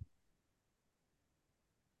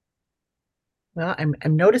 Well, I'm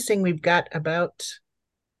noticing we've got about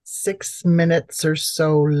 6 minutes or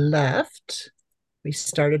so left. We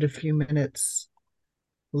started a few minutes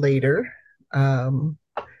later.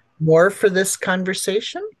 More for this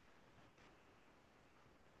conversation?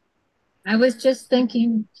 I was just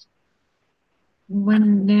thinking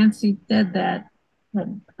when Nancy said that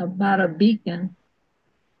about a beacon,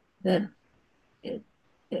 that it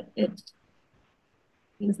is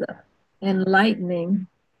enlightening,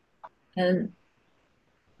 and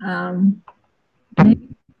maybe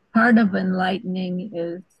part of enlightening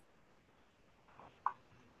is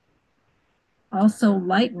also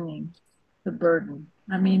lightening the burden.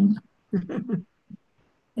 I mean,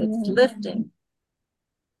 it's lifting.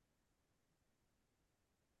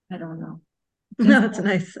 I don't know. No, it's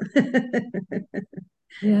nice.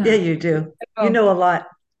 Yeah. Yeah, you do. You know a lot.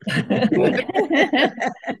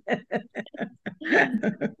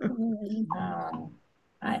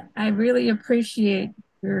 I really appreciate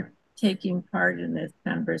your taking part in this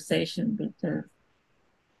conversation, because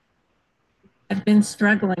I've been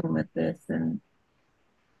struggling with this, and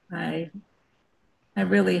I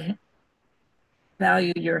really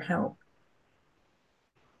value your help.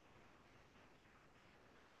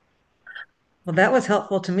 Well, that was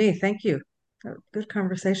helpful to me. Thank you. Good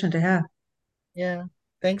conversation to have. Yeah.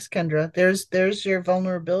 Thanks, Kendra. There's your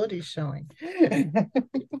vulnerability showing.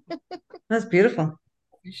 That's beautiful.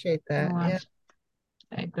 Appreciate that. Yeah.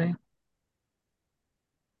 I agree.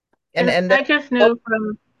 And I just know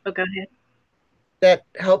from, oh, go ahead. That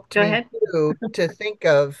helped Go me ahead. too to think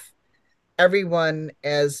of everyone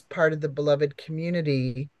as part of the beloved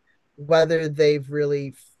community, whether they've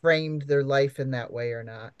really framed their life in that way or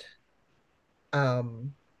not.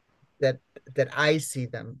 Um, that I see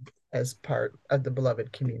them as part of the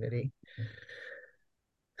beloved community.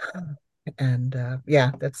 And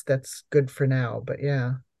yeah, that's good for now. But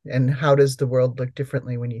yeah, and how does the world look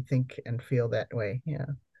differently when you think and feel that way? Yeah.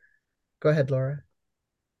 Go ahead, Laura.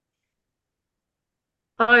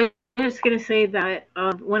 I was just going to say that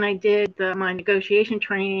when I did my negotiation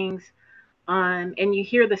trainings, and you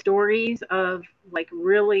hear the stories of like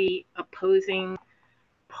really opposing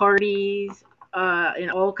parties in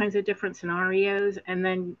all kinds of different scenarios, and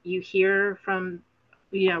then you hear from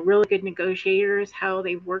really good negotiators how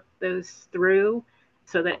they work those through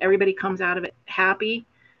so that everybody comes out of it happy.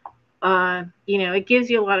 It gives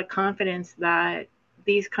you a lot of confidence that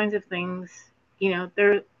these kinds of things,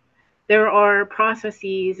 there are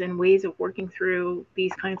processes and ways of working through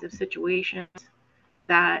these kinds of situations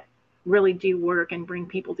that really do work and bring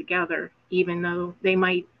people together, even though they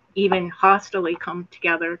might even hostilely come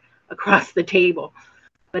together across the table.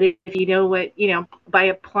 But if you know what, by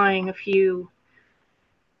applying a few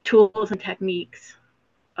tools and techniques,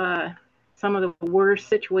 uh, some of the worst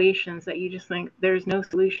situations that you just think there's no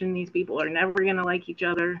solution, these people are never going to like each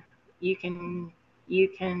other, you can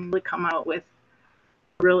really come out with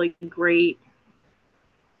a really great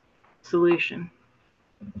solution.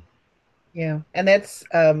 Yeah, and that's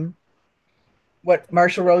what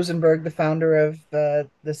Marshall Rosenberg, the founder of the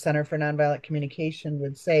Center for Nonviolent Communication,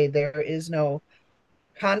 would say. There is no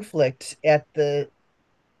conflict at the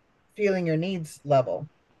feeling your needs level.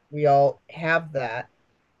 we all have that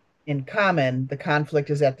in common. The conflict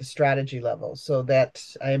is at the strategy level. So that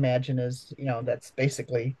I imagine is, that's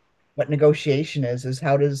basically what negotiation is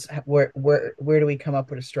how does where do we come up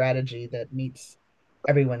with a strategy that meets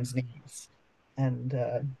everyone's needs? And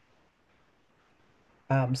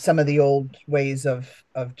some of the old ways of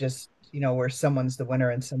just, where someone's the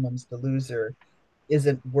winner and someone's the loser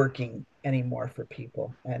isn't working anymore for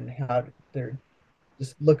people, and how they're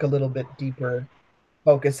just look a little bit deeper,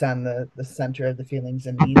 focus on the center of the feelings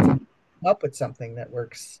and needs, and come up with something that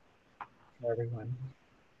works for everyone.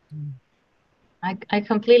 I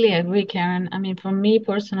completely agree, Karen. I mean, for me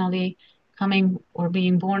personally, coming or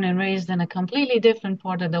being born and raised in a completely different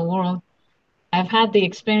part of the world, I've had the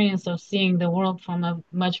experience of seeing the world from a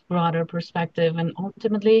much broader perspective. And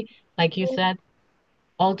ultimately, like you said,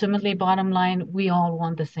 ultimately, bottom line, we all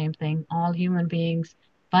want the same thing. All human beings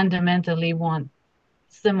fundamentally want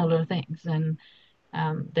similar things, and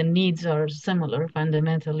the needs are similar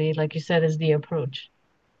fundamentally. Like you said, is the approach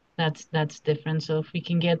that's different. So if we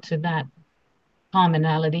can get to that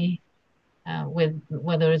commonality with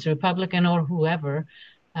whether it's Republican or whoever,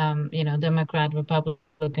 Democrat,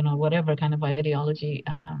 Republican, or whatever kind of ideology,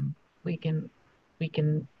 we can we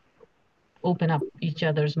can open up each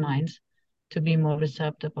other's minds to be more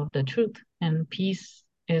receptive of the truth. And peace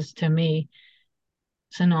is to me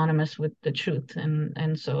synonymous with the truth,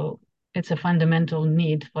 and so it's a fundamental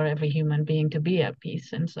need for every human being to be at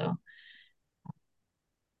peace. And so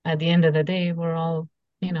at the end of the day, we're all,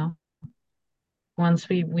 you know, once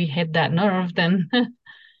we hit that nerve, then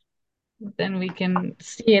then we can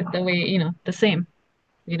see it the way, the same.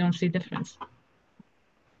 We don't see difference.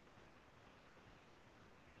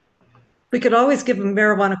 We could always give them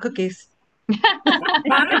marijuana cookies.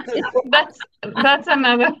 That's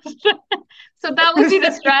another. So that would be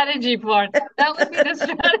the strategy part. That would be the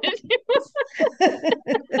strategy.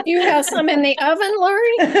 Do you have some in the oven,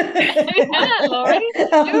 Lori? Yeah, Lori,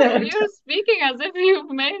 you're speaking as if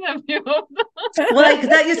you've made a few of them. Well,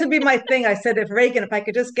 that used to be my thing. I said, if I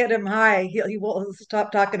could just get him high, he will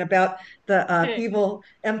stop talking about the Hey, evil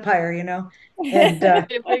empire, And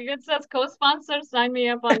if it gets us co-sponsor, sign me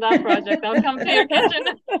up on that project. I'll come to your kitchen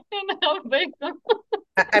and I'll bake them.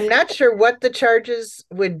 I'm not sure what the charges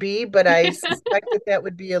would be, but I suspect that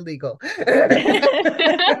would be illegal.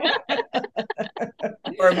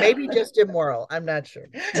 Or maybe just immoral. I'm not sure.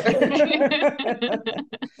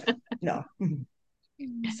 No.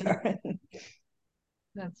 Sorry.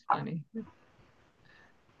 That's funny.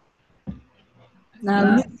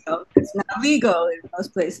 Now legal. It's not legal in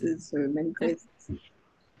most places or many places.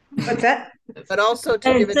 What's that? But also to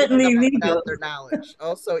And give it's it to certainly someone legal. without their knowledge.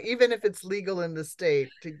 Also, even if it's legal in the state,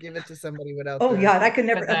 to give it to somebody without Oh their God, I could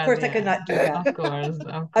never. But Of that, course, I yeah, could not do that. of course,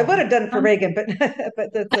 of I would course. have done it for Reagan, but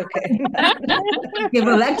but that's okay. Give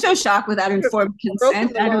electroshock without informed broken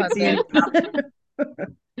consent. the I law don't see then. any problem.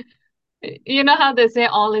 You know how they say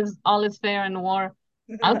all is fair in war?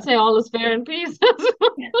 I'd say all is fair in peace.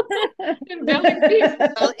 In building peace.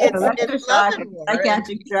 Well, it's love Electroshock and and war, and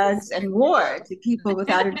psychiatric drugs and war to people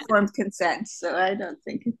without informed consent. So I don't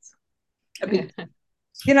think it's a big.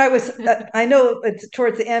 I know it's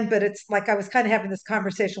towards the end, but it's like I was kind of having this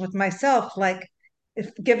conversation with myself, like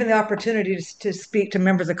if given the opportunity to speak to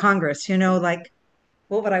members of Congress, like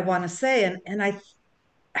what would I want to say? And I,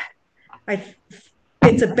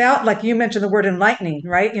 it's about, like you mentioned the word enlightening,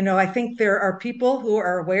 right? I think there are people who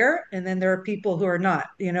are aware, and then there are people who are not,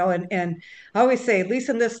 and I always say, at least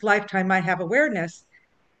in this lifetime, I have awareness,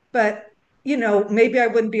 but maybe I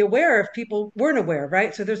wouldn't be aware if people weren't aware,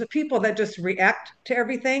 right? So there's a people that just react to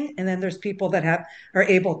everything, and then there's people that are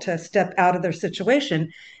able to step out of their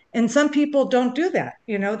situation, and some people don't do that.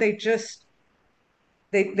 They just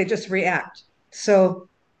react. So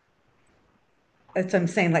that's what I'm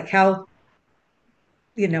saying. Like how,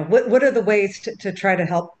 what are the ways to try to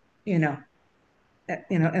help, enlighten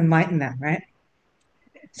them, right?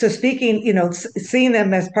 So speaking, seeing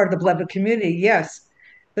them as part of the beloved community, yes,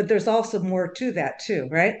 but there's also more to that too,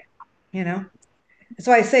 right? You know.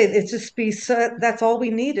 So I say it's just be so that's all we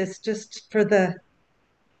need is just for the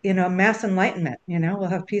mass enlightenment. We'll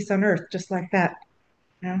have peace on earth just like that.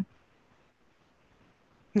 You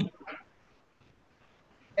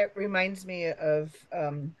it reminds me of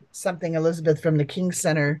something Elizabeth from the King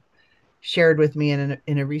Center shared with me in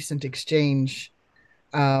a recent exchange.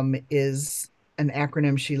 Is an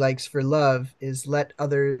acronym she likes for love is let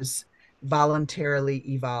others voluntarily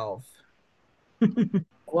evolve.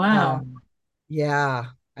 Wow. Yeah,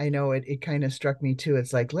 I know it kind of struck me too.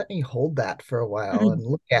 It's like, let me hold that for a while know? and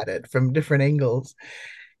look at it from different angles.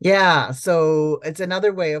 Yeah, so it's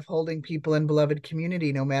another way of holding people in beloved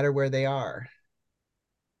community no matter where they are.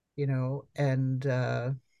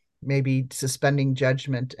 and maybe suspending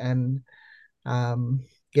judgment and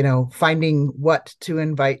finding what to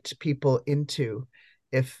invite people into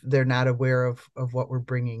if they're not aware of what we're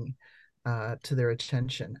bringing to their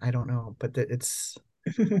attention. I don't know, but it's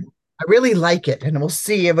I really like it, and we'll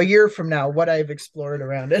see of a year from now what I've explored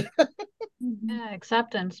around it. Yeah,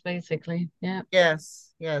 acceptance, basically. Yeah.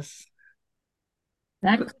 Yes, yes.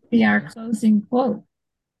 That could be our closing quote.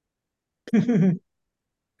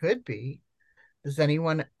 Could be. Does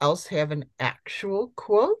anyone else have an actual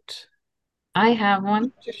quote I have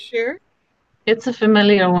one. to share? It's a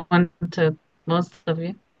familiar one to most of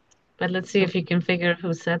you, but let's see if you can figure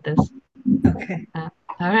who said this. Okay. All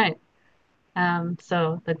right.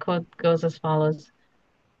 So the quote goes as follows.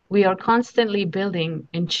 We are constantly building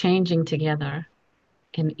and changing together,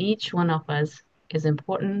 and each one of us is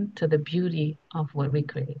important to the beauty of what we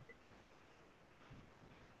create.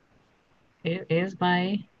 It is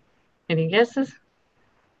by, any guesses?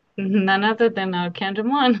 None other than our Kendra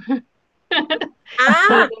Mon.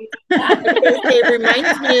 Ah, I was going to say, it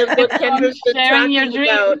reminds me of what It's called Kendra's been sharing your talking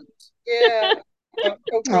about. dreams. Yeah. Okay.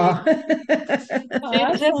 Oh.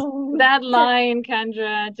 It just, Awesome. that line,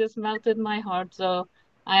 Kendra, just melted my heart. So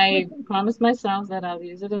I promised myself that I'll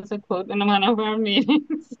use it as a quote in one of our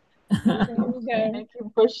meetings. There you go. Thank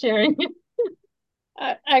you for sharing it.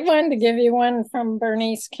 I wanted to give you one from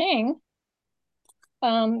Bernice King.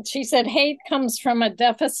 She said, hate comes from a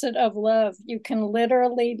deficit of love. You can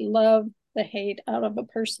literally love the hate out of a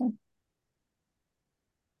person.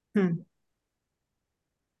 Hmm.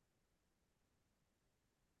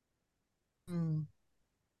 Mm,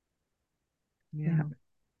 Yeah.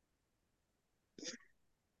 yeah.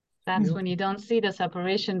 That's when you don't see the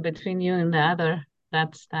separation between you and the other.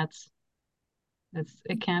 It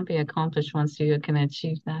can't be accomplished once you can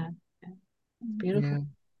achieve that. It's Yeah. beautiful.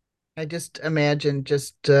 I just imagine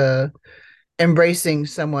just embracing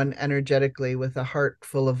someone energetically with a heart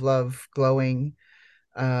full of love glowing,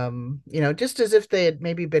 just as if they had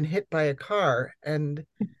maybe been hit by a car and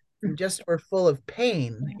just were full of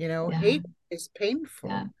pain. Yeah, Hate is yeah,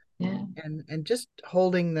 painful, yeah. and just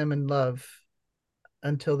holding them in love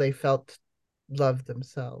until they felt love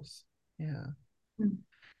themselves. Yeah. Mm.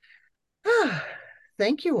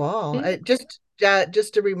 Thank you all. Okay.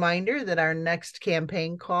 Just a reminder that our next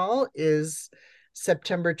campaign call is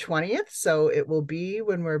September 20th. So it will be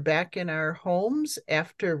when we're back in our homes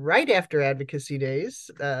right after Advocacy Days,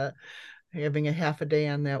 having a half a day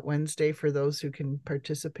on that Wednesday for those who can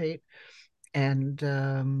participate. And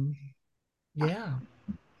yeah.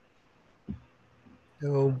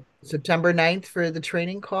 So September 9th for the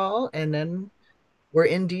training call, and then we're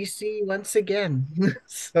in DC once again.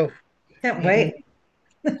 So Can't and wait.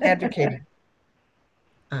 advocating.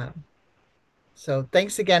 Um, so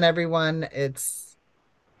thanks again, everyone. It's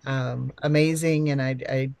amazing, and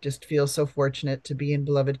I just feel so fortunate to be in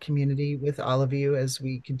beloved community with all of you as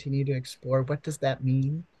we continue to explore what does that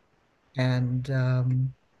mean. And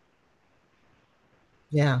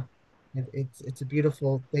yeah, it's a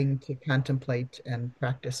beautiful thing to contemplate and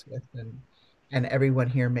practice with, and everyone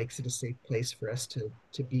here makes it a safe place for us to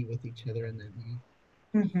be with each other in that way.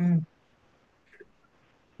 Mhm.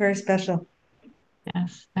 Very special.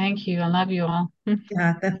 Yes, thank you. I love you all.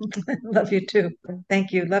 Yeah, love you too.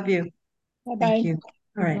 Thank you. Love you. Bye bye. Thank you.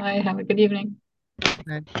 All right. Bye. Have a good evening.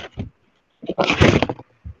 Right.